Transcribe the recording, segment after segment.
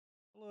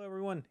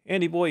everyone,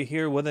 Andy Boy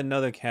here with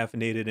another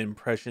caffeinated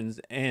impressions,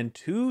 and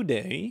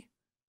today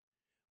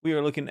we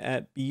are looking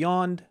at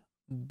Beyond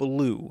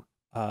Blue,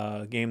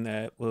 a game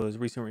that was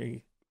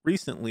recently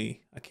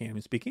I can't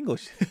even speak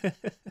English.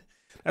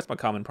 That's my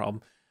common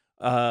problem.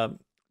 Uh,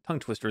 Tongue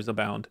twisters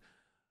abound.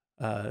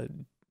 Uh,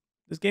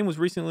 this game was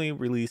recently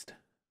released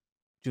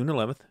June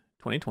 11th,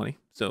 2020.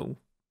 So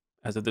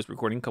as of this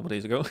recording, a couple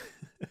days ago,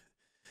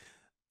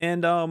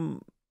 and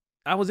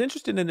I was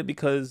interested in it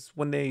because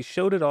when they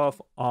showed it off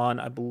on,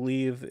 I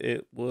believe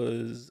it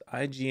was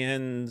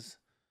IGN's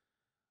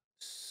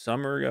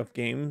Summer of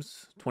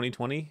Games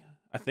 2020.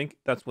 I think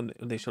that's when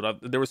they showed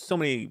up. There were so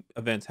many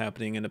events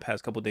happening in the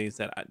past couple days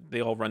that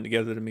they all run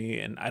together to me,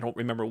 and I don't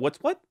remember what's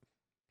what.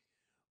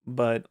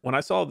 But when I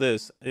saw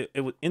this,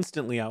 it was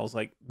instantly I was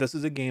like, "This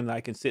is a game that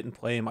I can sit and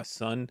play." And my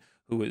son,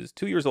 who is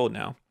 2 years old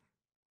now,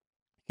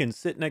 can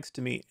sit next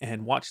to me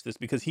and watch this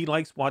because he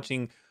likes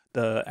watching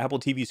the Apple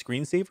TV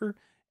screensaver.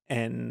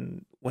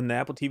 And when the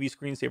Apple TV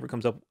screensaver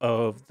comes up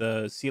of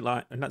the sea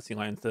lion, not sea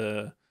lions,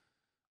 the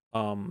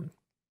um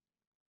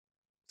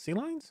sea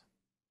lions,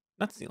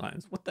 not sea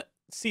lions, what the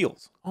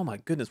seals? Oh my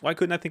goodness, why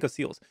couldn't I think of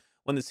seals?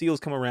 When the seals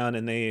come around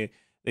and they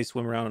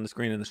swim around on the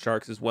screen and the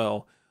sharks as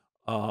well,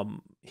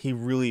 he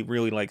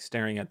really likes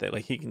staring at that.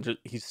 Like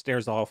he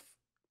stares off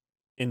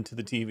into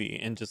the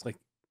TV and just like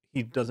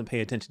he doesn't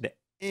pay attention to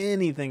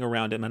anything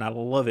around him, and I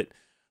love it.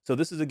 So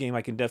this is a game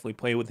I can definitely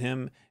play with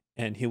him,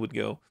 and he would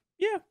go,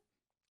 "Yeah,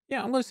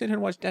 yeah, I'm gonna sit here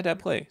and watch Dad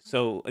play."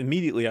 So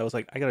immediately I was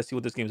like, I gotta see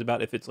what this game's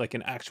about. If it's like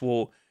an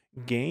actual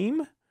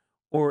game,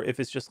 or if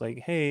it's just like,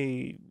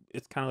 hey,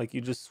 it's kind of like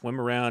you just swim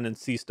around and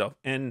see stuff.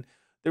 And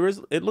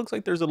it looks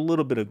like there's a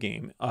little bit of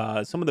game.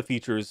 Some of the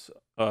features.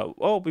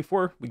 Oh,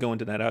 before we go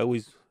into that,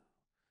 it's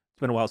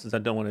been a while since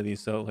I've done one of these,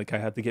 so like I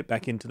have to get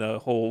back into the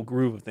whole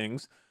groove of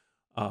things.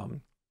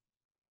 Um,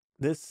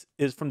 this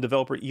is from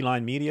developer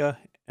Eline Media.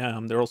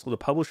 They're also the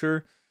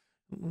publisher,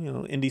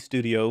 indie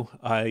studio.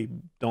 I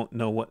don't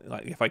know what,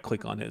 like, if I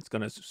click on it, it's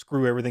gonna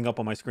screw everything up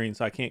on my screen,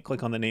 so I can't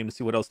click on the name to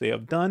see what else they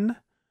have done.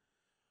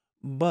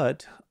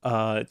 But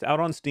it's out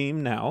on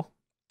Steam now,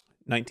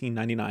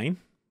 19.99.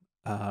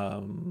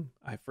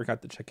 I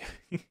forgot to check.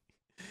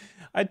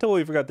 I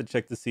totally forgot to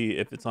check to see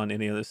if it's on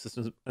any other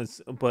systems,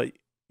 but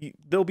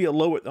there'll be a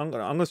lower. I'm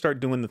gonna start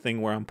doing the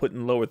thing where I'm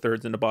putting lower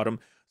thirds in the bottom,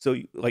 so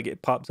like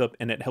it pops up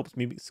and it helps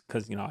me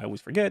because I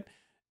always forget.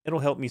 It'll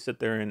help me sit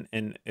there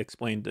and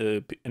explain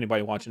to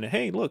anybody watching it.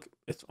 Hey, look,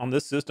 it's on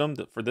this system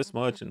for this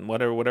much and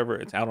whatever.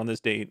 It's out on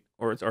this date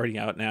or it's already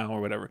out now or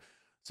whatever.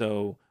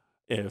 So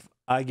if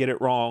I get it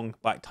wrong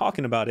by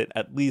talking about it,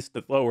 at least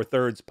the lower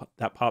thirds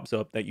that pops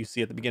up that you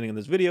see at the beginning of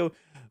this video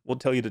will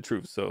tell you the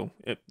truth. So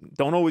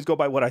don't always go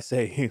by what I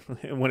say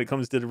when it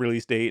comes to the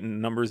release date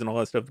and numbers and all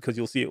that stuff, because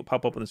you'll see it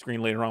pop up on the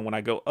screen later on when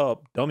I go,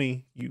 "Up,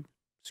 dummy, you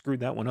screwed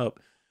that one up."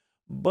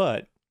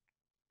 But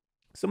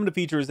some of the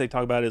features they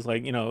talk about is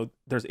like,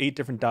 there's 8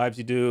 different dives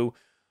you do.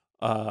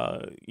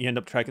 You end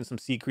up tracking some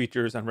sea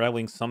creatures,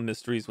 unraveling some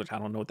mysteries, which I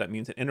don't know what that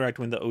means, and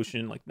interacting with the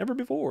ocean like never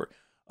before.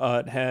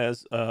 It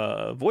has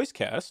a voice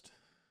cast,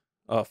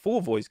 a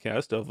full voice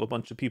cast of a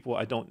bunch of people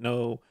I don't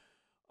know,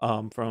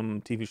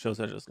 from TV shows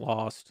such as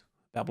Lost,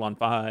 Babylon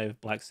 5,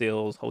 Black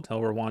Sails,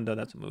 Hotel Rwanda.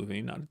 That's a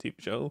movie, not a TV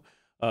show.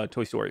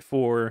 Toy Story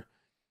 4.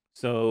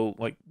 So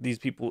like these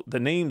people,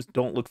 the names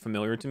don't look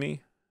familiar to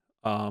me,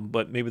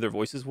 but maybe their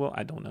voices will.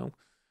 I don't know.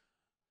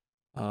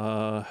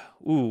 Uh,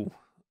 ooh,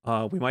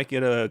 we might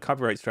get a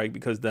copyright strike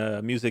because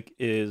the music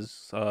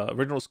is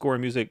original score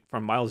music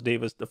from Miles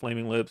Davis, The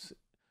Flaming Lips,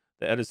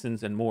 The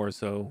Edisons, and more.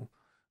 So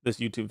this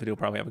YouTube video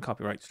probably have a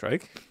copyright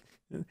strike.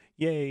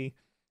 Yay!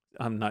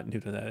 I'm not new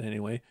to that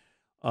anyway.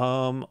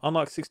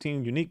 Unlock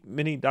 16 unique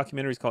mini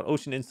documentaries called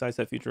Ocean Insights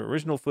that feature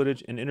original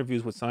footage and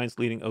interviews with science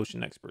leading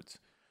ocean experts.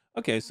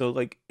 Okay, so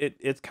like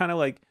it's kind of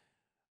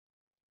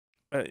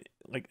uh,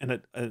 like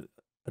an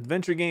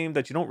adventure game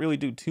that you don't really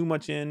do too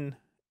much in,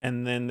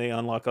 and then they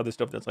unlock other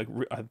stuff that's like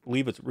I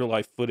believe it's real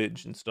life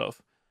footage and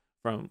stuff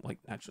from like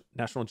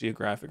National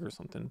Geographic or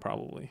something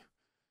probably.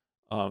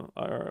 Or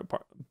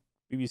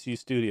BBC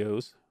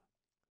Studios,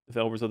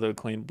 developers of the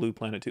acclaimed Blue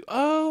Planet 2.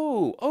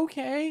 Oh,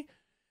 okay,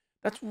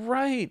 that's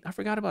right. I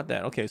forgot about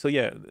that. Okay, so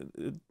yeah,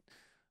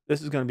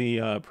 this is going to be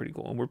pretty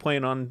cool. And we're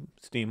playing on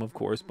Steam, of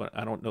course, but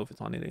I don't know if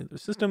it's on any other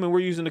system. And we're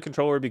using the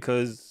controller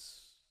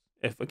because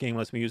if a game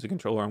lets me use a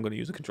controller, I'm going to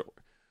use a controller.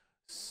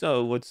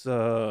 So let's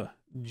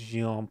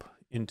jump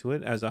into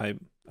it as I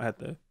have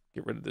to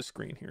get rid of this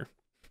screen here.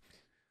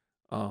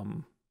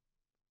 And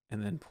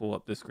then pull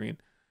up this screen.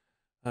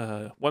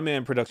 One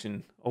man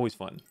production, always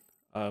fun.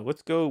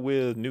 Let's go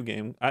with new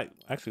game.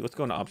 Let's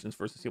go into options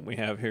first to see what we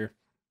have here.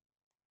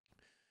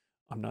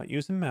 I'm not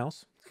using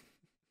mouse.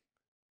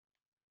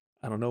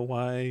 I don't know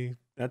why.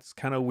 That's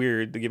kind of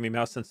weird to give me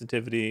mouse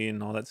sensitivity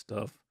and all that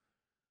stuff.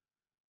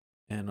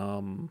 And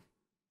I'm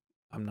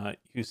not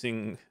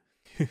using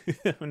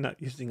I'm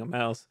not using a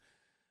mouse.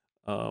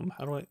 How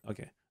do I?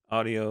 Okay,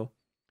 audio.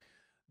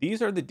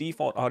 These are the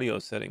default audio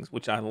settings,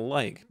 which I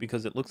like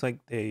because it looks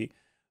like they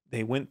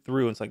went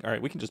through and it's like, all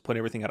right, we can just put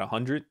everything at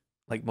 100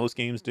 like most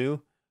games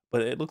do,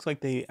 but it looks like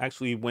they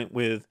actually went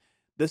with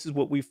this is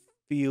what we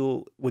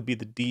feel would be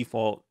the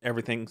default.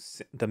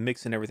 The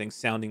mix and everything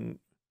sounding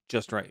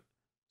just right.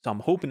 So I'm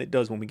hoping it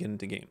does when we get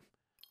into game.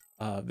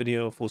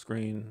 Video, full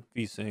screen,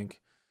 VSync,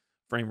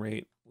 frame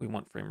rate. We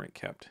want frame rate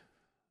kept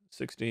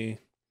 60.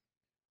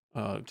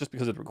 Just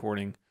because of the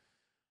recording.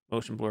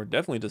 Motion blur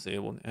definitely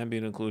disabled.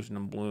 Ambient occlusion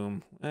and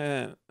bloom.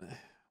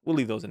 We'll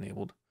leave those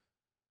enabled.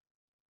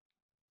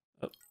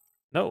 Oh,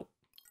 no.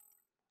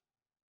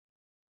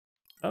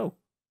 No.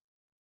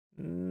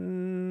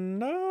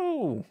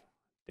 No.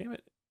 Damn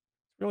it.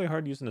 It's really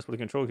hard using this with a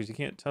controller because you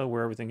can't tell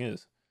where everything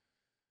is.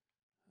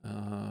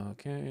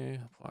 Okay.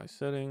 Apply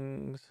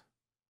settings.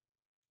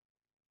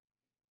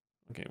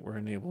 Okay, we're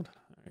enabled.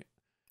 All right.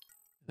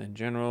 Then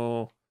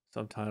general,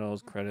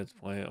 subtitles, credits,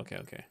 play.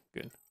 Okay,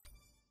 good.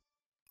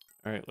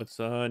 All right, let's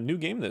new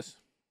game this.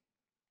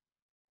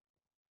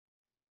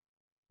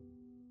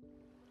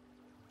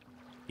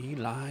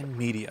 Eline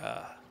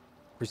Media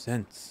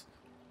presents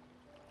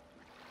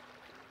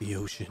The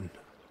Ocean.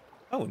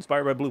 Oh,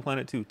 inspired by Blue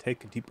Planet 2.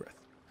 Take a deep breath.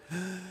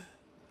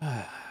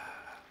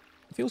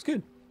 It feels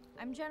good.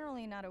 I'm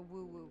generally not a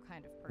woo-woo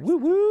kind of person.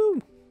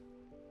 Woo-woo.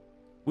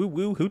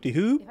 Woo-woo,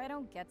 hooty-hoo. If I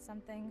don't get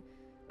something,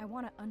 I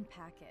want to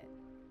unpack it.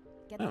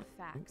 Get the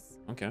facts.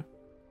 Okay.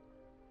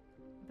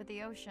 But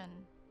the ocean,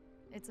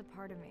 it's a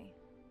part of me.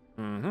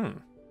 Mm-hmm.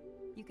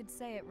 You could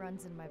say it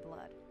runs in my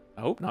blood.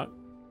 I hope not.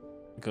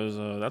 Because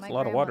that's my a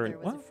lot of water.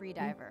 grandmother was a free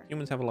diver.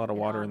 Humans have a lot of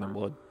water in their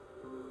blood.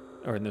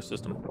 Or in their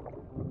system.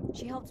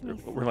 She helped me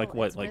We're like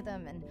what? Like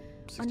rhythm and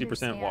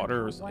 60%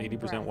 water or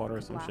 80% water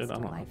or some shit? I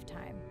don't know.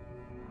 Lifetime.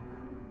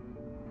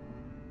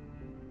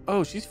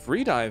 Oh, she's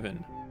free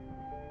diving.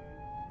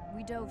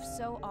 We dove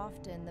so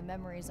often, the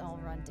memories all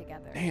run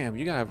together. Damn,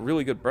 you gotta have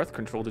really good breath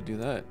control to do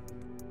that.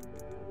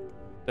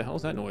 The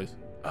hell's that noise?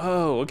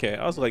 Oh, okay.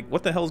 I was like,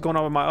 what the hell's going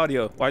on with my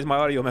audio? Why is my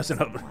audio messing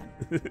up?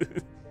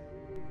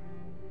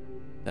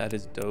 That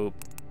is dope.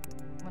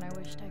 When I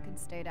wished I could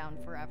stay down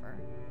forever.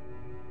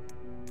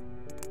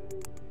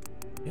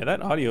 Yeah,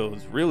 that audio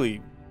is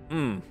really,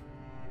 Ooh.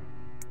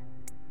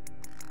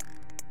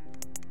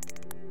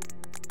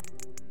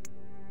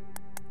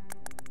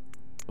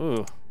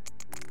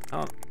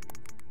 I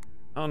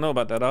don't know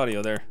about that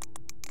audio there.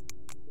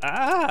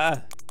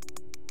 Ah!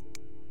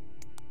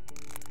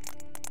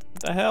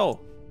 What the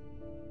hell?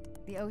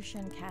 The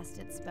ocean cast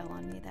its spell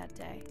on me that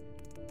day.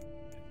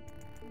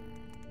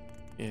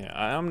 Yeah,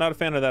 I'm not a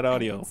fan of that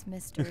audio. And its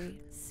mystery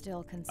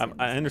still consumes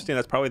I understand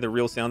that's probably the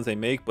real sounds they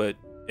make, but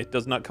it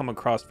does not come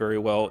across very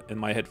well in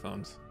my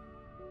headphones.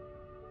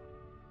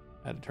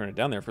 I had to turn it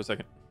down there for a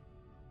second.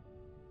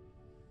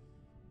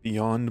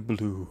 Beyond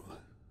Blue.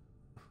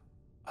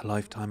 A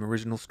Lifetime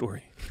original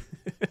story.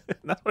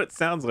 That's what it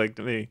sounds like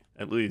to me,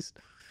 at least.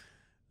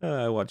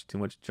 I watch too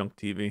much junk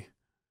TV.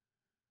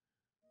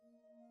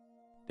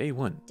 Day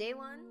one. Day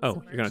one.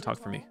 Oh, you're gonna talk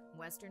for me.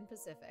 Western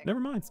Pacific. Never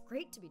mind. It's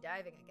great to be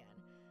diving again.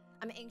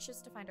 I'm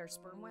anxious to find our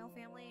sperm whale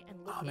family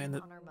and look Oh man,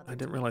 in on our mother. I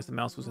didn't realize the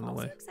mouse was in the I'm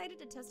way. also excited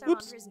to test out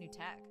Oops. Andre's new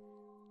tech.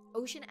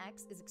 Ocean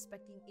X is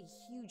expecting a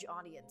huge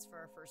audience for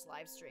our first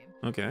live stream.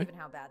 Okay. Given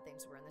how bad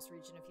things were in this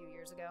region a few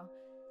years ago.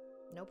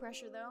 No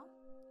pressure though.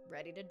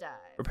 Ready to dive.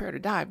 Prepare to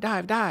dive,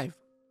 dive, dive.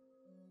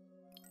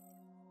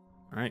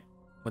 All right,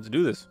 let's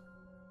do this.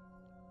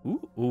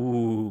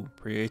 Ooh,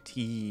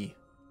 pretty.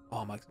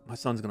 Oh, my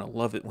son's gonna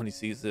love it when he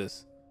sees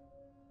this.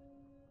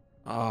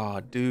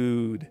 Oh,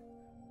 dude.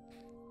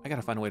 I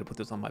gotta find a way to put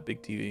this on my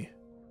big TV.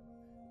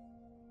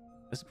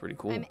 This is pretty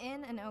cool. I'm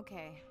in and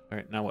okay. All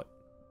right, now what?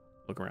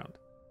 Look around.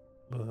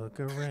 Look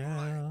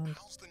around.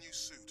 How's the new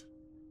suit?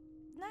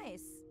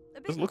 Nice.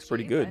 A This bit looks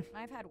pretty itchy, good. but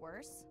I've had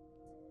worse.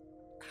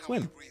 How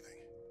Swim. are you breathing?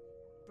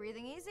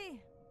 Breathing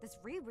easy. This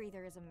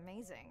rebreather is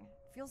amazing.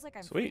 Feels like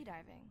I'm Sweet.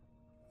 freediving.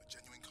 A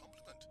genuine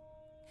compliment.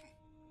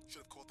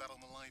 Should have caught that on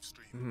the live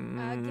stream.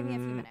 Give me a few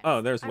minutes.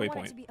 Oh, there's the I want it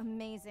waypoint. to be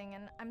amazing,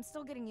 and I'm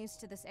still getting used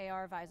to this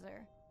AR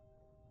visor.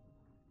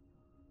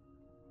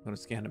 I'm gonna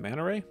scan the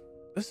manta ray.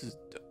 This is.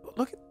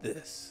 Look at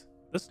this.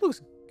 This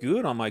looks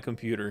good on my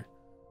computer.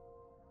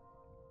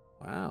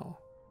 Wow.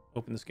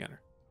 Open the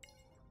scanner.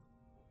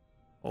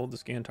 Hold the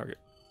scan target.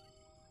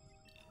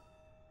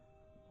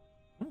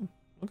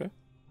 Okay.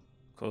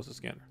 Close the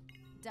scanner.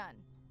 Done.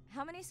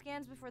 How many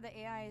scans before the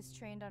AI is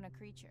trained on a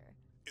creature?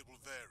 It will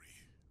vary.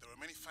 There are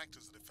many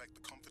factors that affect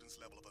the confidence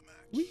level of a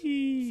match.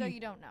 Whee! So you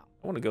don't know.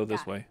 I want to go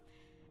this Got it. way.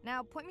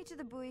 Now point me to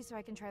the buoy so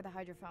I can try the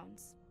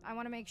hydrophones. I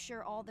want to make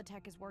sure all the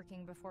tech is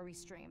working before we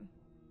stream.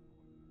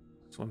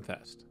 Swim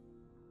fast.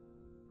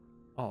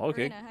 Oh,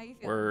 okay. Marina, how you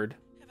feeling? Word.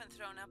 Haven't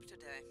thrown up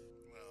today.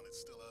 Well, it's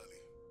still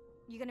early.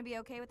 You gonna be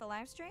okay with the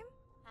live stream?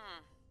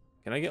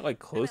 Can I get like I'm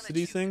close gonna to let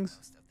these you do things?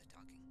 most of the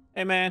talking.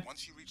 Hey man,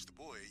 Once you reach the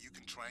buoy, you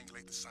can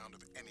triangulate the sound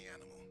of any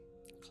animal.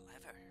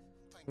 Clever.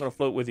 I'm gonna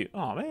float with you.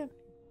 Oh man.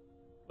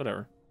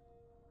 Whatever.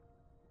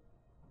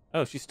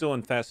 Oh, she's still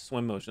in fast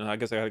swim motion. I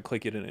guess I gotta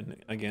click it in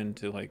again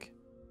to like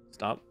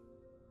stop.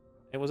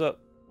 Hey, what's up?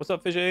 What's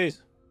up,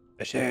 fishies?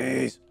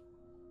 Fishies.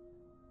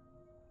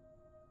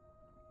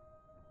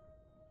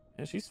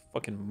 Yeah, she's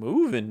fucking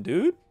moving,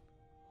 dude.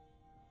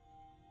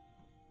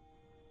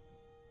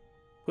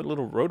 put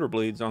little rotor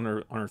blades on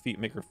her feet,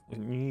 make her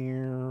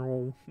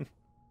or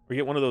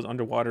get one of those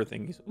underwater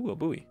thingies. Ooh, a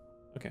buoy.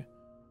 Okay.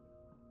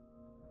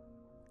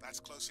 That's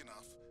close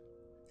enough.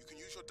 You can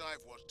use your dive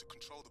watch to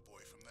control the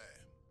buoy from there.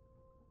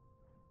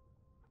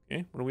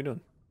 Okay, what are we doing?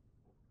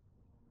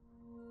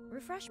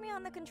 Refresh me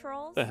on the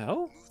controls. The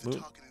hell? Move the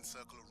targeting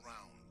circle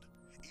around.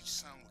 Each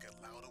sound will get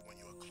louder when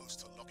you are close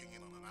to locking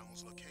in on an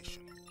animal's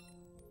location.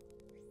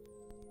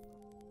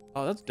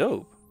 Oh, that's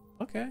dope.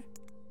 Okay.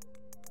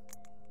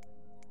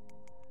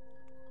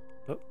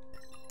 Oh.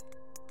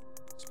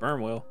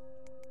 Sperm whale.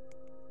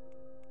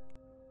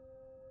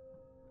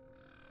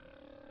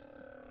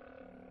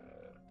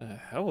 The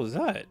hell was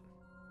that?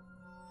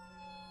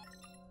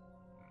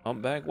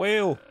 Humpback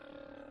whale.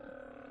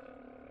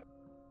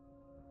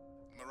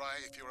 Mariah,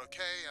 if you're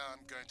okay, I'm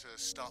going to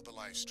start the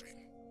live stream.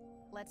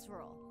 Let's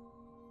roll.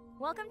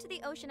 Welcome to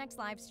the Ocean X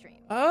live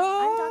stream.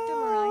 Oh, I'm Dr.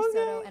 Mariah okay.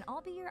 Soto, and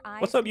I'll be your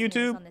eyes What's up, and ears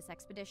YouTube? on this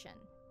expedition.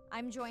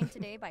 I'm joined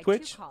today by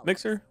Twitch, two colleagues.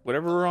 Mixer,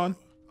 whatever we're on.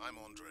 I'm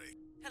Andre.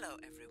 Hello,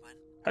 everyone.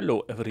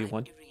 Hello, I'm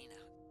everyone.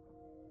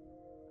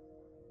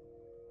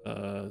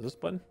 Irina. This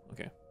button?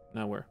 Okay.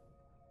 Now where?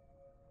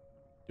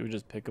 Do we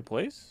just pick a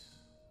place?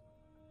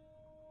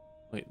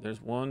 Wait,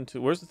 there's 1,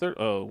 2. Where's the third?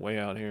 Oh, way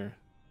out here.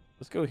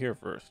 Let's go here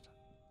first.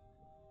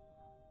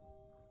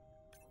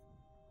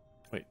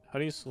 Wait, how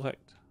do you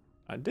select?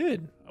 I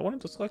did. I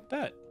wanted to select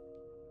that.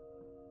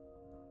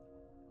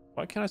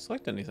 Why can't I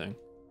select anything?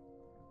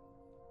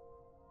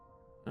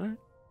 Alright.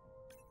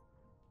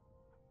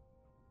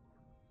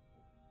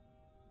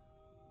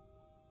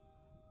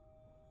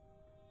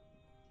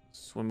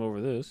 Swim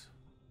over this.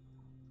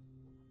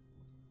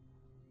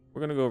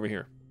 We're gonna go over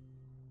here.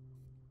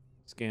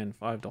 Scan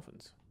 5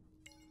 dolphins.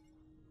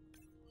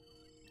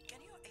 Can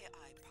your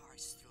AI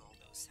parse through all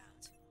those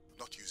sounds?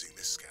 Not using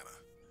this scanner.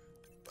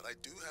 But I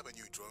do have a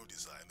new drone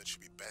design that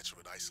should be better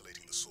at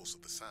isolating the source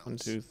of the sounds. 1,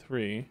 2,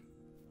 3.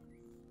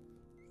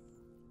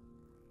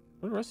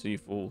 What are the rest of you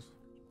fools?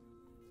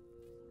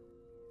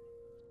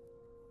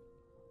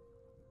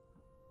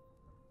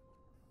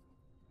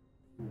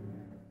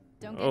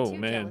 Don't get Oh too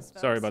man, jealous,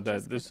 sorry folks, about that.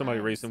 just There's 'cause somebody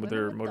I'm racing with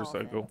swimming their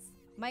motorcycle. dolphins.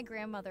 My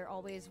grandmother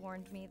always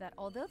warned me that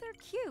although they're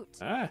cute,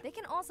 Ah. they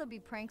can also be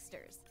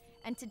pranksters.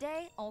 And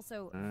today,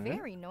 also Alright.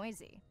 very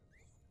noisy.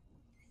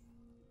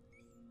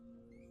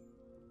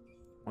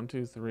 1,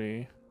 2,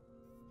 3.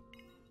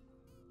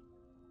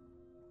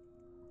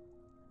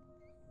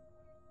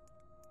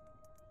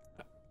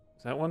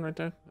 Is that one right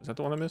there? Is that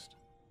the one I missed?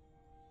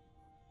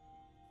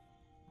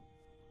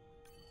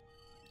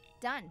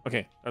 Done.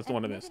 Okay, that's the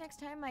one I Maybe missed. next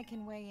time I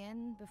can weigh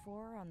in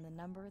before on the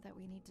number that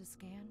we need to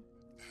scan.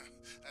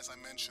 As I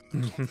mentioned,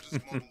 the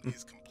confidence model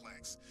is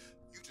complex.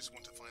 You just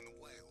want to find the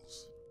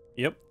whales.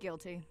 Yep.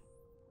 Guilty.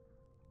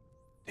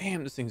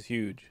 Damn, this thing's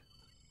huge.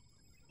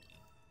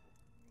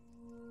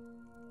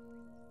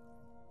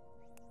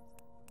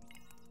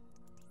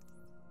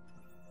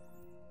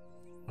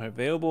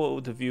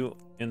 Available to view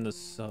in the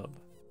sub.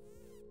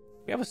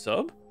 We have a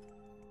sub?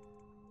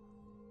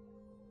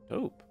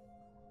 Dope.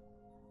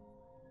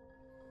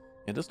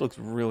 Yeah, this looks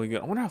really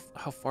good. I wonder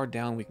how far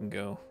down we can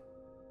go.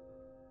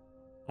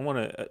 I want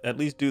to at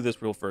least do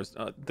this real first.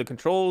 The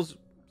controls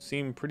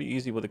seem pretty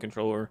easy with a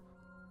controller.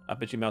 I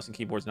bet you mouse and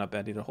keyboard's not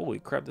bad either. Holy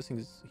crap, this thing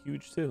is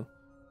huge too.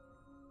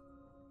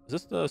 Is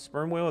this the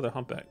sperm whale or the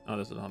humpback? Oh,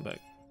 this is the humpback.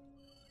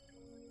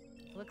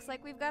 Looks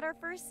like we've got our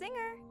first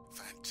singer.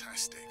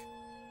 Fantastic.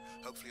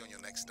 Hopefully on your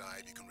next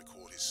dive you can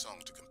record his song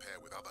to compare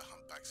with other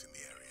humpbacks in the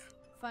area.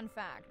 Fun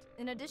fact,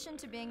 in addition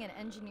to being an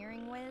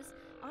engineering whiz,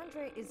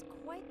 Andre is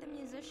quite the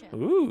musician.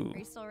 Ooh, Are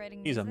you still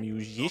writing he's a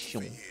music?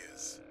 musician. Not for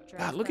years.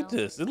 God, look at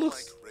Well, this. It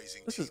looks. Like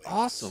raising This is teenagers.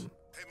 awesome.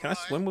 Hey, Can I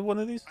Mariah, swim with one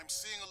of these? I'm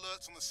seeing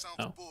alerts on the south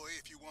Oh. buoy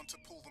if you want to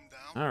pull them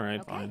down. All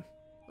right, Okay. fine.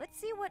 Let's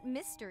see what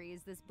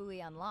mysteries this buoy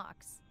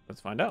unlocks. Let's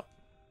find out.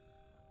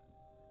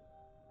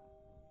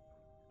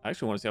 I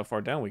actually want to see how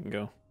far down we can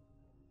go.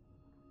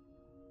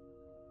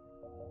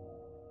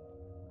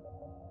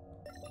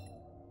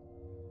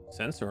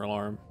 Sensor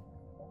alarm.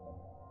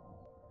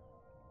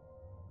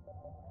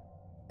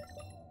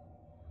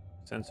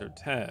 Sensor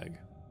tag.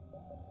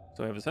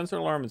 So I have a sensor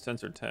alarm and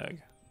sensor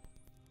tag.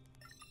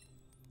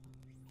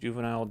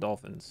 Juvenile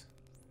dolphins.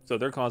 So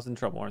they're causing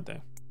trouble, aren't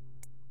they?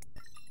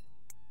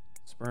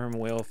 Sperm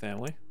whale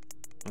family.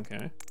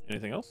 Okay.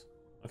 Anything else?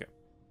 Okay.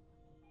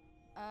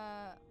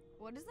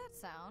 What does that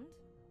sound?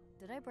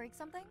 Did I break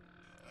something?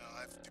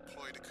 I've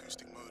deployed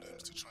acoustic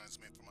modems to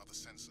transmit from other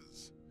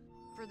sensors.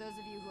 For those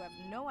of you who have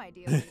no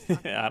idea what he's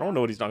talking about, I don't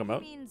know what he's talking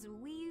about. It means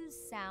we use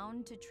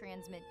sound to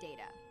transmit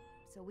data,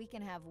 so we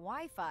can have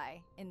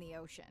Wi-Fi in the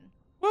ocean.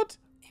 What?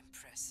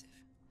 Impressive.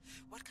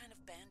 What kind of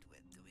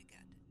bandwidth do we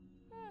get?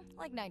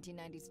 Like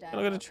 1990 style.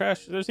 Look at the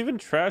trash. There's even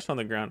trash on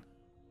the ground.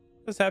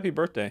 It's happy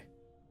birthday.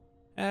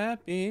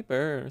 Happy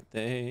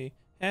birthday.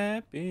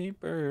 Happy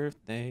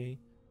birthday.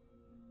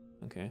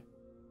 Okay.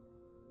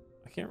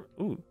 I can't.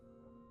 Ooh.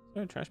 Is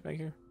there a trash bag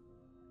here?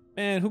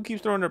 Man, who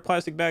keeps throwing their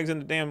plastic bags in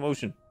the damn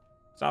ocean?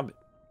 Stop it.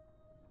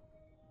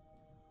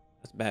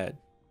 That's bad.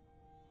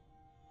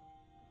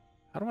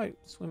 How do I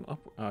swim up?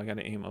 Oh, I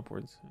gotta aim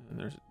upwards. And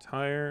there's a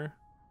tire.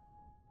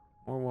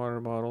 More water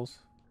bottles.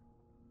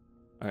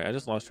 Alright, I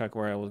just lost track of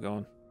where I was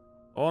going.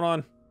 Hold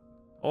on.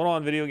 Hold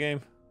on, video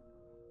game.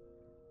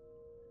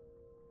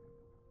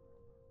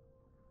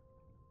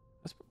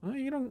 Well,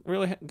 you don't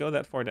really go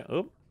that far down.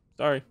 Oh,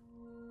 sorry.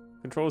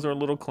 Controls are a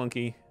little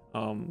clunky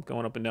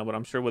going up and down, but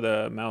I'm sure with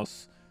a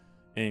mouse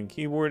and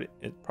keyboard,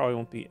 it probably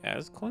won't be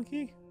as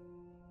clunky.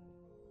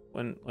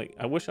 When, like,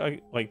 I wish I,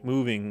 like,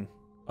 moving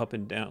up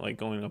and down, like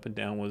going up and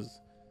down was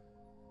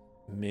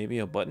maybe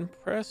a button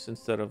press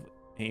instead of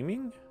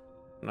aiming.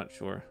 I'm not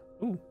sure.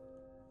 Ooh.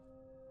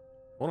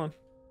 Hold on.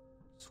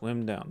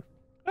 Swim down.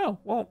 Oh,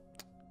 well.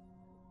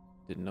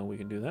 Didn't know we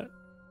could do that.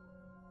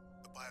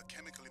 The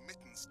biochemical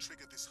emittance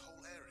triggered this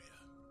whole area.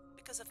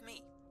 Because of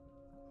me.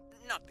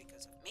 Not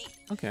because of me.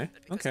 Okay,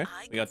 But because okay.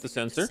 I We got the configured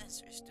sensor.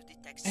 sensors to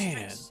detect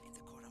Man. stress in the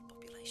coral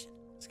population.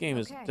 This game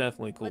is Okay,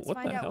 definitely cool. Let's What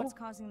find the out hell? what's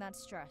causing that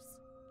stress.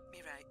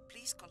 Mirai,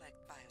 please collect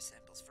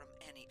biosamples from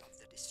any of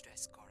the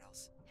distressed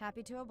corals.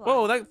 Happy to oblige.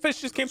 Whoa, that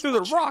fish just came through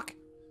the rock.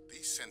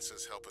 These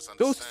sensors help us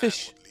Ghost understand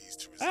fish. what leads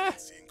to Ah.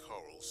 resiliency in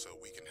corals so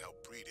we can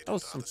help breed it That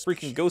was with some other freaking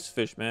species. ghost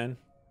fish, man.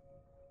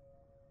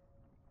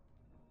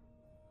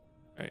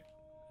 Alright.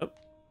 Up,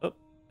 up.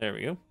 There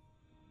we go.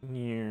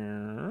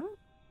 Yeah.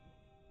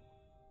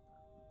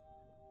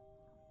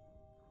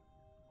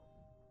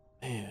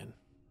 Man.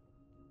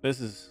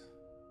 This is...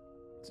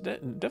 It's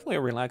definitely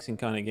a relaxing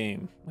kind of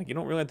game. Like, you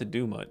don't really have to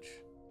do much.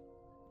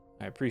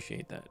 I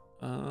appreciate that.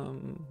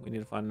 We need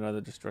to find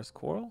another distressed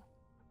coral.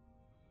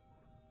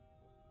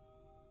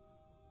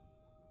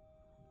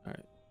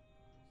 Alright.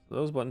 So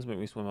those buttons make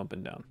me swim up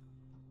and down.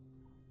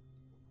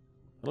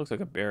 It looks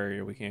like a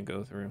barrier we can't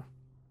go through.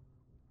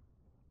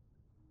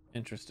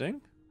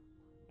 Interesting.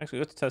 Actually,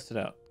 let's test it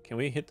out. Can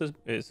we hit this?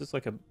 Is this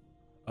like a...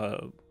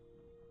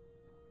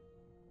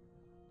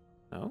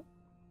 No?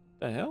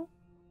 The hell?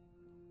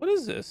 What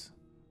is this?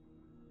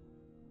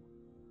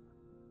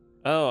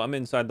 Oh, I'm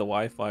inside the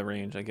Wi-Fi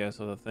range, I guess,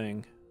 of the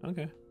thing.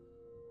 Okay.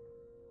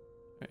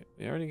 Alright,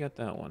 we already got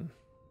that one.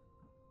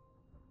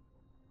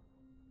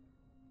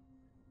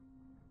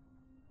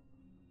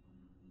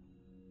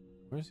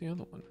 Where's the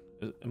other one?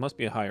 It must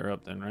be higher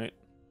up then, right?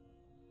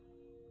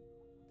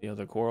 The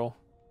other coral.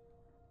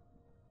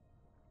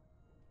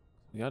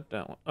 We got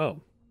that one. Oh,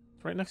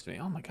 it's right next to me.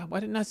 Oh my god, why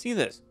didn't I see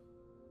this?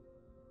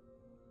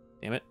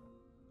 Damn it.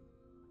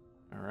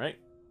 Alright.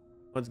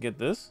 Let's get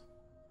this.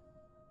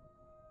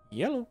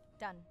 Yellow.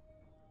 Done.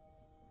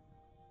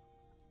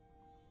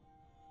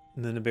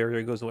 And then the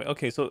barrier goes away.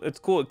 Okay, so it's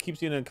cool. It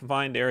keeps you in a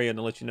confined area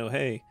to let you know,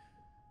 hey,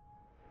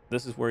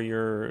 this is where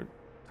your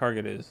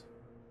target is.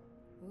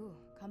 Ooh,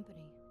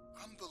 company.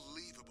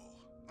 Unbelievable.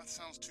 That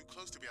sounds too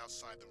close to be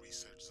outside the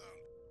research zone.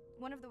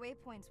 One of the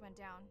waypoints went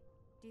down.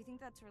 Do you think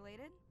that's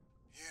related?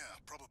 Yeah,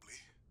 probably.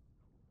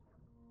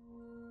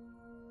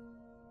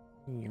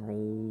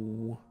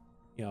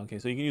 Yeah, okay,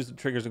 so you can use the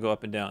triggers to go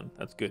up and down.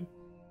 That's good.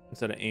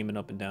 Instead of aiming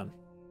up and down.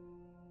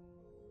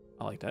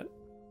 I like that.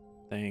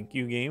 Thank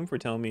you, game, for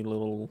telling me a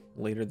little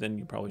later than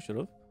you probably should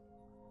have.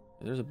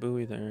 There's a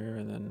buoy there,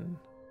 and then...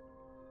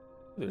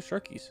 There's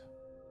sharkies.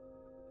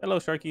 Hello,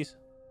 sharkies.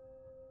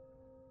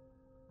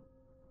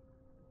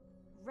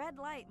 Red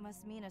light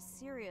must mean a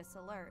serious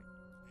alert.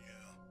 Yeah,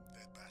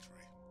 dead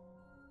battery.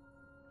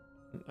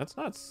 That's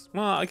not...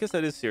 Well, I guess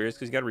that is serious,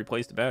 because you gotta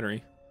replace the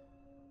battery.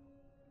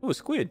 Ooh, a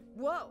squid.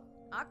 Whoa,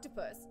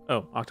 octopus.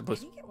 Oh, octopus.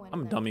 Can you get one I'm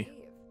in a that dummy.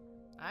 cave?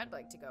 I'd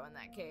like to go in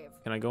that cave.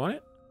 Can I go on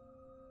it?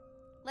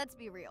 Let's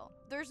be real.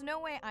 There's no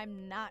way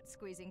I'm not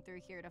squeezing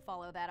through here to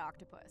follow that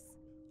octopus.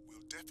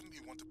 We'll definitely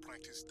want to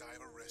practice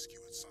diver rescue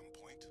at some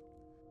point.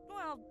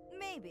 Well,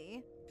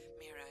 maybe.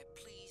 Mirai,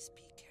 please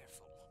be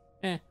careful.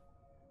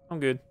 I'm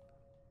good.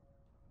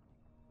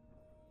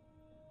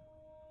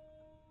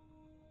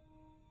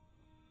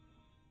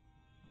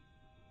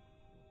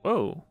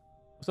 Whoa.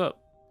 What's up?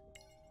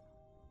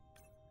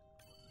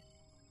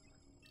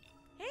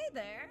 Hey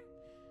there.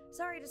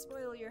 Sorry to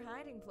spoil your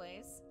hiding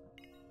place.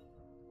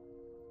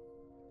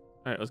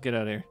 Alright, let's get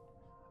out of here.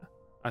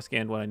 I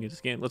scanned what I need to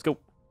scan. Let's go.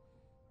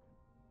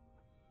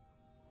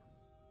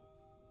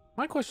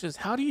 My question is,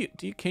 how do you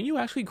can you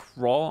actually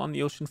crawl on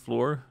the ocean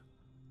floor?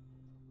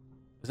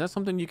 Is that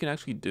something you can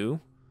actually do?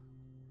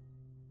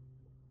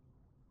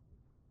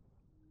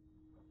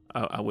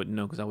 I wouldn't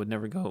know, because I would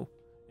never go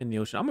in the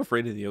ocean. I'm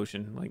afraid of the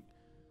ocean.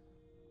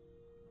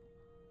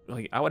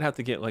 Like I would have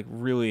to get like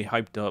really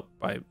hyped up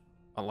by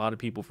a lot of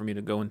people for me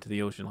to go into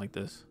the ocean like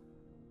this.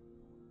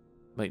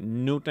 Like,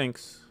 no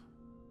thanks.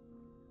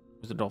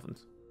 Where's the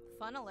dolphins?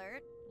 Fun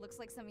alert. Looks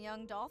like some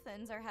young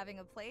dolphins are having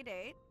a play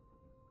date.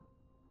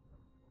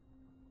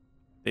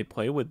 They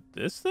play with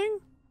this thing?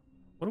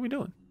 What are we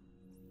doing?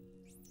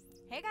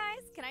 Hey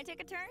guys, can I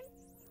take a turn?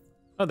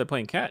 Oh, they're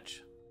playing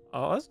catch.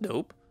 Oh, that's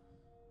dope.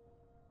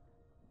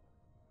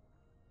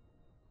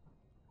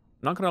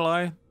 Not gonna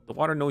lie, the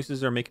water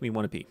noises are making me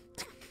want to pee.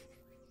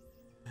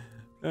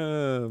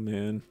 Oh,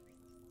 man.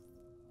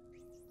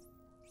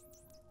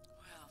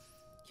 Well,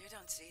 you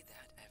don't see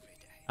that every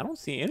day. I don't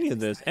see any of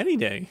this any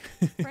day.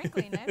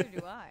 Frankly, neither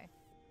do I.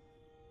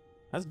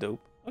 That's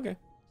dope. Okay.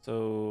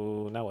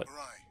 So now what?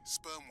 Right,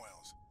 sperm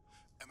whales.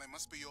 And they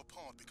must be your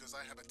pod because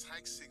I have a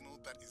tag signal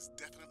that is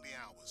definitely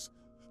ours.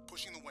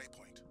 Pushing the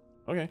waypoint.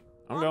 Okay,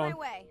 I'm On going. my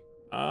way.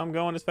 I'm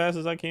going as fast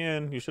as I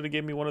can. You should have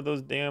gave me one of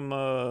those damn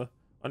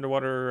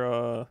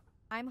underwater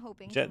I'm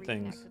hoping to jet reconnect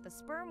things. with the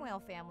sperm whale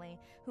family,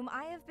 whom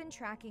I have been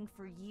tracking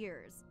for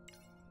years.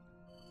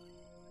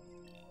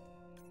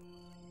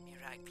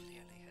 Mirai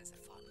clearly has a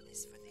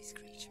fondness for these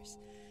creatures.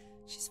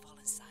 She's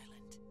fallen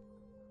silent.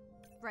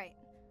 Right.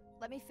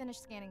 Let me finish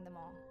scanning them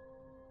all.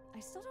 I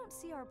still don't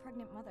see our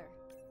pregnant mother.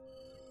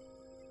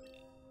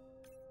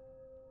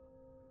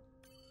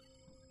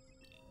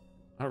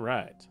 All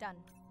right. Done.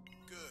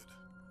 Good.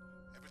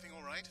 Everything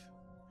all right?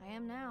 I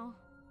am now.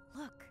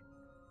 Look.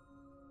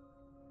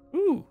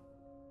 Ooh.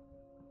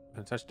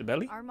 Gonna touch the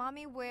belly? Our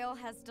mommy whale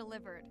has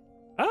delivered.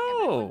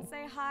 Oh. Everyone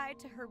say hi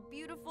to her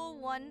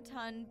beautiful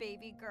 1-ton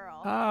baby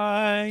girl.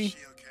 Hi. Is she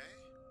okay?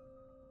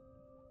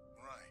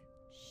 Right.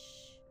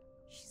 Shh.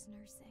 She's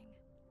nursing.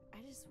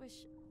 I just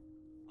wish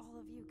all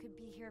of you could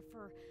be here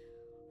for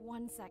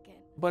 1 second.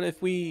 But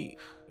if we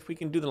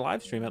can do the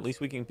live stream, at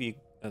least we can be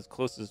as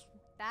close as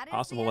That is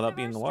possible the end without of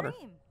being our in the water.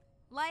 stream.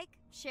 Like,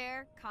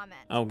 share, comment.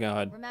 Oh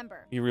God.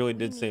 Remember, You really we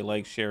did say need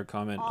like, share,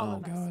 comment. all Oh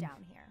of us God.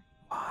 down here.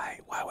 Why?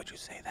 Why would you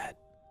say that?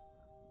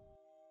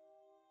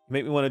 You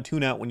make me want to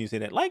tune out when you say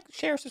that. Like,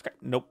 share, subscribe.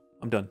 Nope.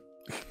 I'm done.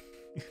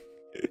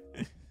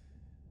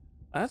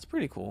 That's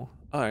pretty cool.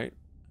 All right.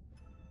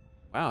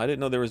 Wow, I didn't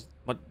know there was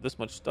this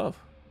much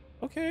stuff.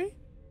 Okay.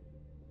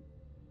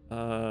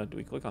 Do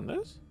we click on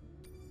this?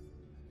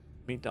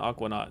 Meet the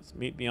Aquanauts.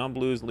 Meet Beyond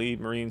Blue's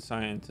lead marine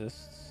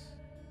scientists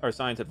or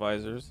science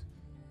advisors.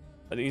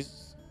 Are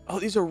these? Oh,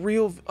 these are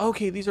real.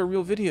 Okay, these are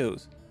real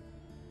videos.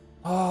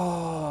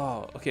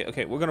 Oh, okay,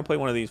 okay. We're gonna play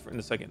one of these in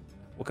a second.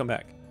 We'll come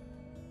back.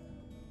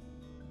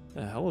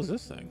 The hell is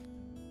this thing?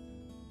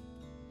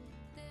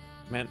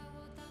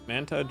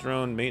 Manta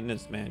drone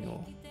maintenance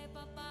manual.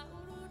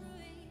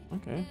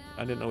 Okay,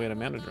 I didn't know we had a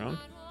Manta drone.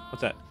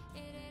 What's that?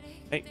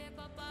 Hey,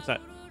 what's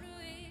that?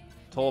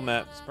 Toll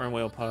map, sperm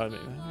whale pod.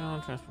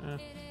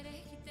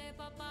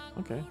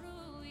 Okay.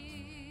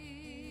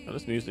 Oh,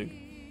 this music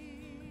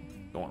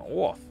going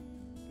off.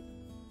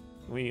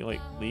 Can we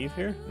like leave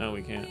here? No,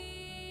 we can't.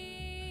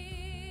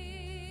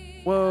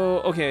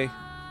 Whoa. Okay.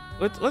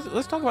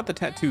 Let's talk about the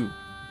tattoo.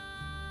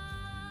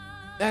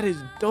 That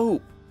is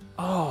dope.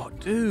 Oh,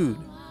 dude,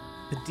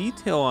 the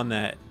detail on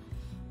that.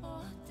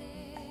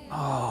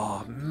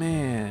 Oh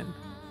man.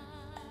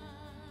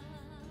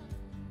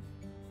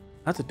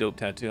 That's a dope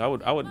tattoo. I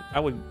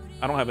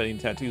don't have any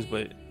tattoos,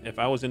 but if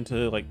I was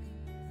into like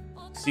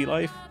sea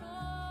life,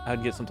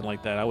 I'd get something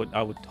like that. I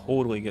would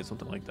totally get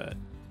something like that.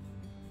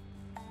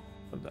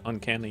 The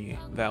uncanny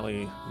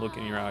valley look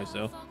in your eyes,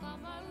 though.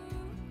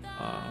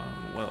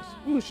 What else?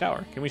 Ooh,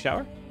 shower. Can we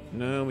shower?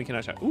 No, we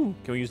cannot shower. Ooh,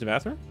 can we use the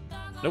bathroom?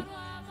 Nope.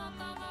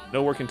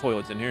 No working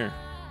toilets in here.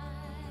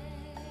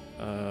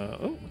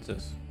 Oh, what's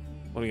this?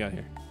 What do we got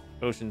here?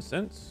 Ocean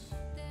Sense.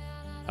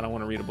 I don't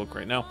want to read a book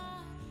right now.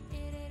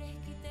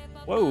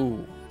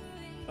 Whoa.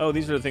 Oh,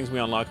 these are the things we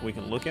unlock and we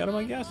can look at them,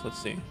 I guess.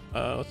 Let's see.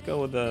 Let's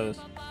go with the...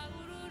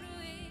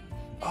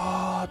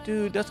 Oh,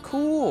 dude, that's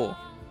cool.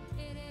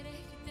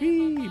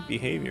 Whee,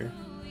 behavior.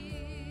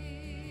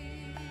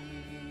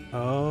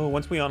 Oh,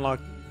 once we unlock...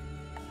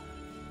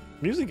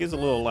 Music is a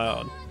little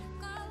loud.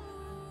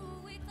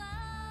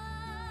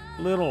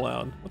 Little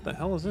loud. What the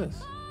hell is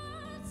this?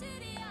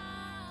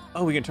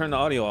 Oh, we can turn the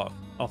audio off.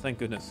 Oh, thank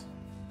goodness.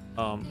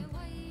 Okay.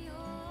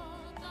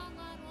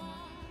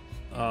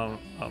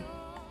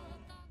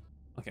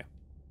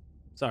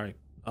 Sorry.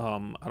 I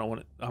don't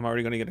want to... I'm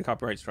already going to get a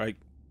copyright strike.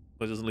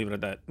 Let's just leave it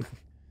at that.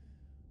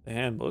 The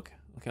handbook.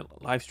 Okay,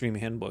 live stream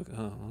handbook.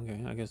 Oh,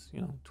 okay. I guess,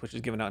 you know, Twitch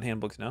is giving out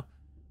handbooks now.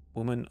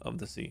 Woman of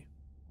the Sea.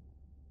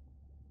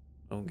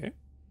 Okay.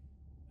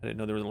 I didn't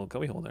know there was a little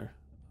cubby hole there.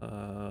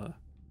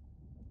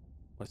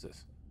 What's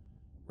this?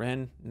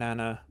 Ren,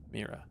 Nana,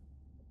 Mira.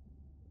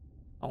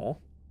 Oh.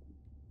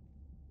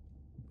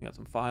 We got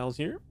some files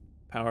here.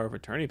 Power of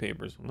attorney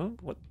papers.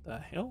 What the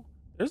hell?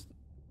 Is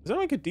there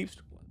like a deep...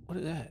 What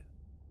is that?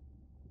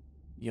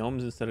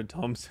 Yums instead of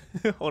Tums.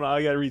 Hold on,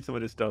 I gotta read some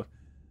of this stuff.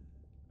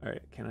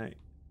 Alright, can I...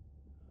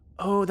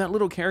 Oh, that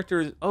little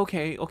character is...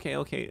 Okay.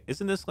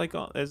 Isn't this like...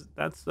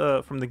 that's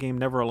from the game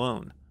Never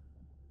Alone.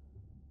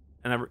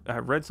 And I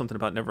read something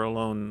about Never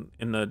Alone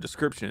in the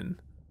description.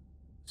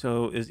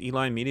 So is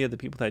Eline Media the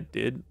people that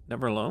did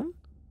Never Alone?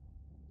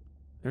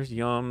 There's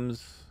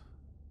Yums.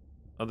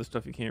 Other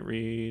stuff you can't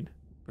read.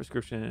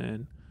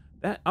 Prescription.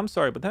 That... I'm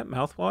sorry, but that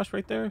mouthwash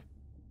right there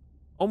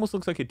almost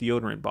looks like a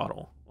deodorant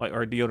bottle.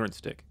 Or a deodorant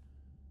stick.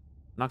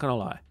 Not gonna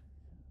lie.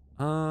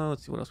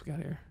 Let's see what else we got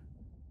here.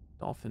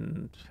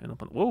 Dolphin fin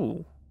up on...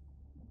 Whoa.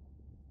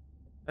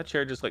 That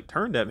chair just like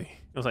turned at me.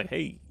 It was like,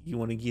 hey, you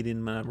want to get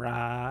in my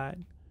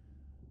ride?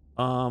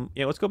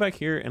 Yeah, let's go back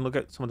here and look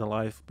at some of the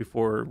live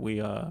before we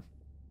I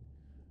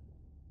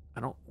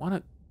don't want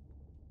to...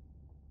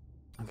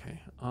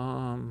 Okay.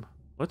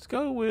 Let's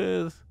go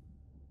with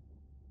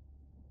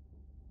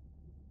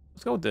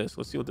this.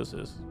 Let's see what this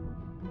is.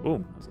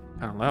 Boom.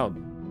 Kind of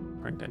loud.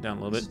 Crank that down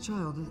a little As bit. a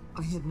child,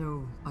 I had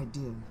no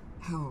idea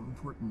how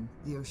important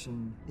the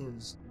ocean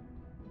is.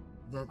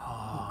 That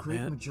Oh, the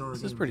great man. majority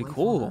This is of pretty life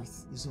cool. on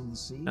Earth is in the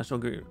sea. National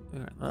Good.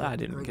 I The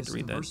didn't get greatest to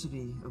read that.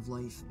 diversity of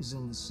life is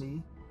in the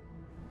sea.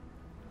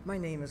 My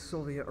name is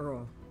Sylvia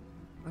Earle.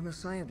 I'm a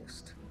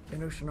scientist, an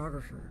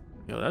oceanographer.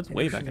 Yo, that's an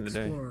way ocean back in the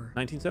day. explorer.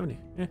 1970.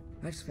 Yeah.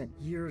 I've spent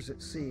years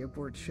at sea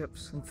aboard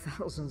ships and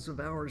thousands of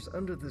hours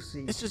under the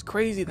sea. It's just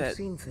crazy I've that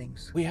seen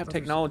things we have others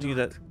technology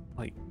not. that,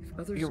 like, If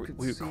others could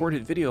we see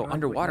recorded video what I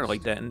underwater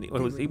witnessed, like that, and it they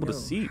was would able to know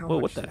see. how Whoa,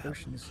 what much the the hell?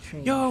 ocean has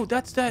changed. Yo,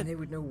 that's that. And they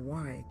would know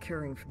why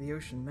caring for the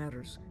ocean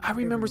matters. I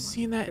remember Everyone,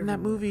 seeing that in that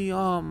everywhere.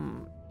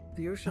 movie.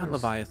 The ocean not is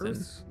Leviathan.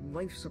 Earth's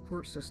life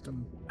support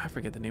system, I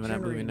forget the name of that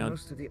movie generating now.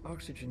 most of the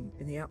oxygen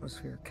in the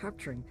atmosphere,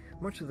 capturing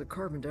much of the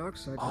carbon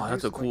dioxide Oh,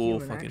 that's a produced by cool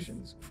human fucking.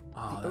 actions.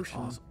 Oh, The that's ocean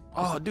awesome. is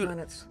Oh, the dude.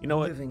 planet's You know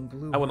what? living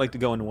blue I would like heart. to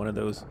go into one of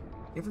those.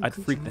 Every I'd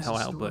creature freak the has hell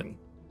a out, but. story.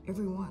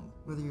 Everyone,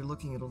 whether you're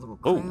looking at a little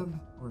Oh. crab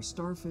or a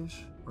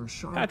starfish or a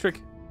shark.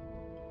 Patrick.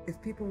 If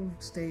people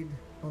stayed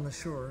on the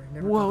shore,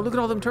 never Whoa, got look at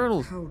all them underwater,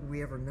 turtles. How would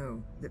we ever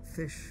know that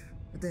fish,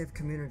 that they have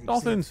communities,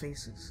 Dolphins. they have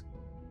faces?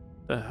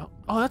 The hell?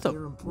 Oh, that's a.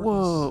 Their importance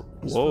Whoa.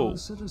 as Whoa. fellow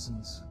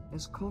citizens,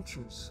 as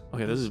cultures.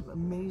 Okay, this as is.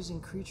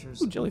 amazing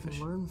creatures Ooh, that we jellyfish.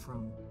 can learn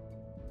from.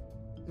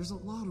 There's a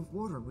lot of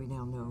water we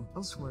now know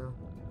elsewhere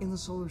in the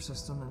solar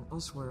system and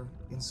elsewhere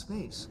in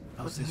space. Those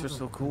But to things are have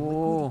so a liquid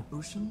cool.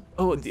 Ocean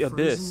Oh, with The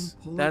Abyss. frozen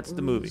polar That's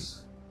the movie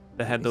areas,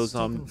 that had it's those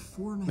taken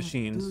 4.5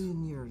 machines.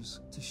 billion years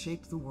to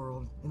shape the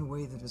world in a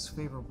way that is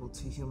favorable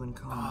to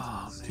humankind.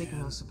 Oh, It's taken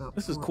man. us about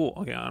This is 4 cool.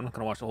 Okay, I'm not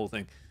gonna watch the whole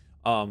thing.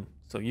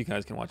 So you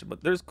guys can watch it,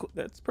 but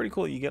that's pretty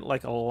cool. You get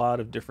like a lot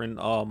of different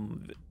well,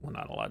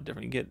 not a lot of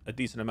different. You get a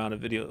decent amount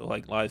of video,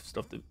 like live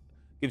stuff that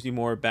gives you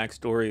more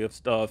backstory of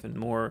stuff and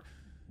more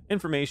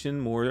information,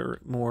 more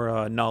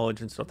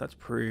knowledge and stuff. That's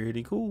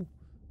pretty cool.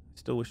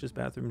 Still wish this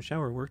bathroom and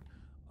shower worked.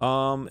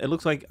 It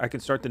looks like I can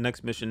start the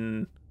next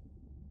mission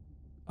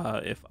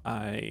if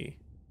I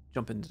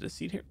jump into the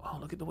seat here. Oh,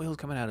 look at the whales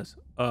coming at us.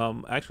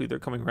 Actually, they're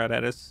coming right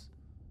at us.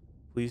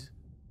 Please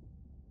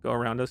go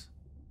around us.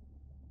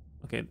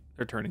 Okay,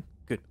 they're turning.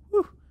 Good.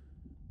 Woo.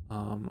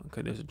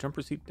 Okay, there's a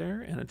jumper seat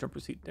there and a jumper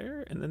seat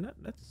there, and then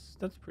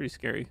that's pretty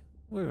scary.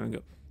 Where are we gonna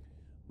go?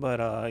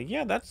 But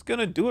yeah, that's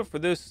gonna do it for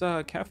this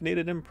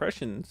caffeinated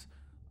impressions.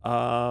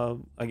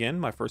 Again,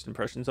 my first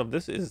impressions of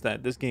this is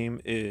that this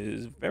game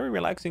is very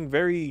relaxing,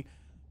 very.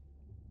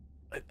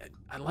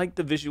 I like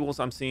the visuals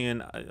I'm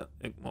seeing.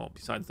 Well,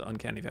 besides the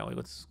uncanny valley,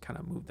 let's kind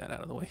of move that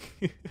out of the way.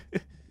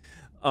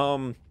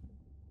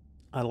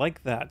 I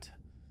like that.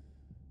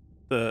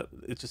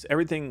 It's just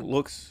everything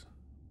looks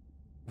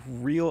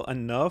real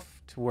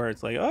enough to where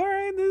it's like, all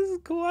right, this is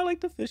cool. I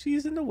like the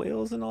fishies and the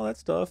whales and all that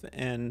stuff.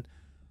 And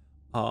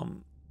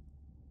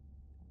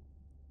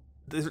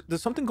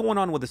there's something going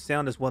on with the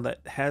sound as well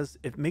that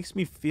it makes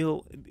me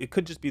feel. It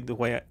could just be the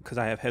way because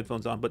I have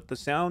headphones on, but the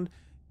sound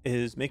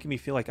is making me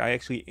feel like I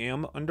actually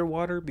am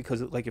underwater because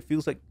it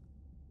feels like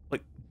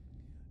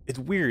it's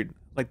weird.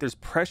 Like there's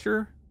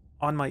pressure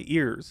on my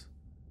ears.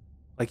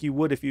 Like you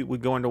would if you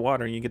would go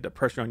underwater and you get the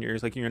pressure on your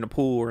ears, like you're in a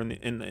pool or in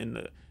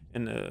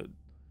the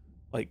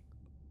like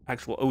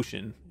actual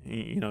ocean.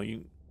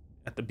 You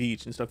at the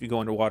beach and stuff. You go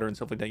underwater and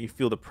stuff like that. You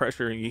feel the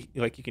pressure and you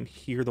can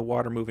hear the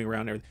water moving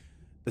around there.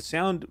 The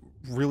sound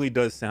really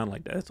does sound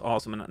like that. It's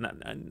awesome,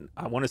 and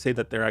I want to say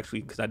that they're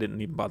actually, because I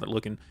didn't even bother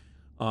looking.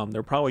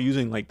 They're probably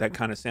using like that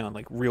kind of sound,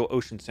 like real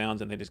ocean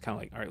sounds, and they just kind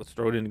of like, all right, let's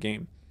throw it in the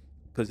game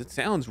because it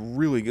sounds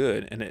really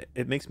good, and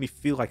it makes me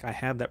feel like I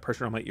have that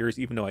pressure on my ears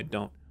even though I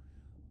don't.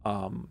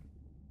 I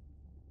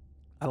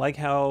like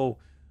how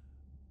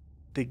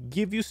they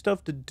give you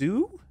stuff to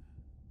do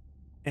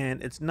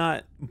and it's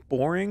not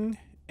boring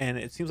and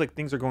it seems like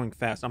things are going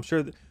fast. I'm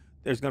sure that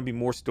there's going to be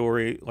more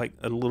story, like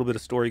a little bit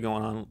of story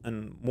going on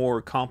and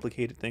more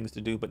complicated things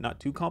to do, but not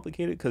too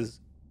complicated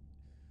because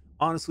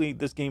honestly,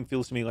 this game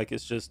feels to me like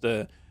it's just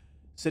a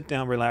sit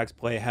down, relax,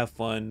 play, have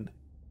fun,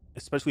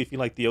 especially if you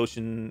like the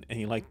ocean and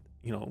you like,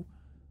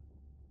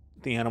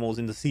 the animals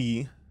in the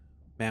sea,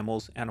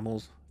 mammals,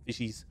 animals,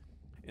 fishies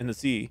in the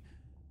sea.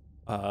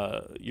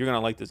 You're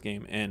gonna like this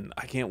game, and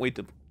I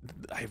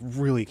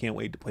really can't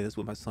wait to play this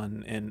with my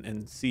son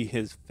and see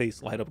his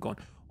face light up going,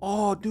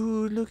 oh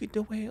dude, look at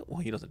the whale. Well,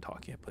 he doesn't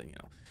talk yet, but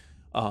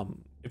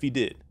if he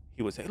did,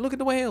 he would say, look at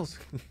the whales.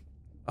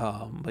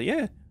 But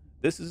yeah,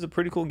 this is a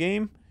pretty cool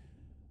game.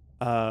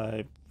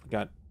 I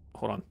forgot,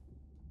 hold on,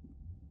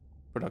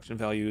 production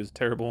value is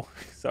terrible.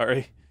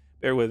 Sorry,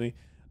 bear with me.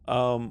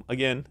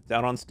 Again, it's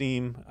out on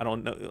Steam. I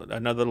don't know,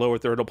 another lower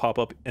third will pop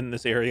up in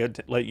this area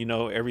to let you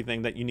know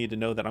everything that you need to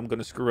know that I'm going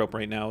to screw up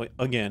right now.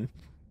 Again,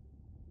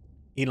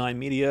 Eline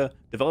Media,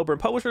 developer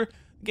and publisher.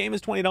 The game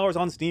is $20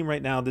 on Steam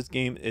right now. This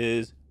game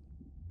is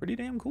pretty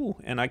damn cool,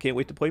 and I can't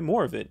wait to play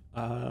more of it.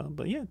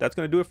 But yeah, that's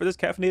going to do it for this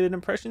Caffeinated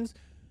Impressions.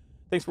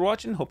 Thanks for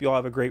watching. Hope you all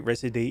have a great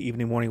rest of the day,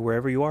 evening, morning,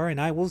 wherever you are, and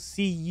I will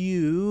see you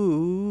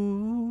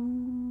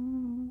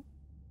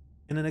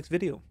in the next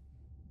video.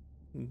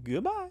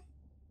 Goodbye.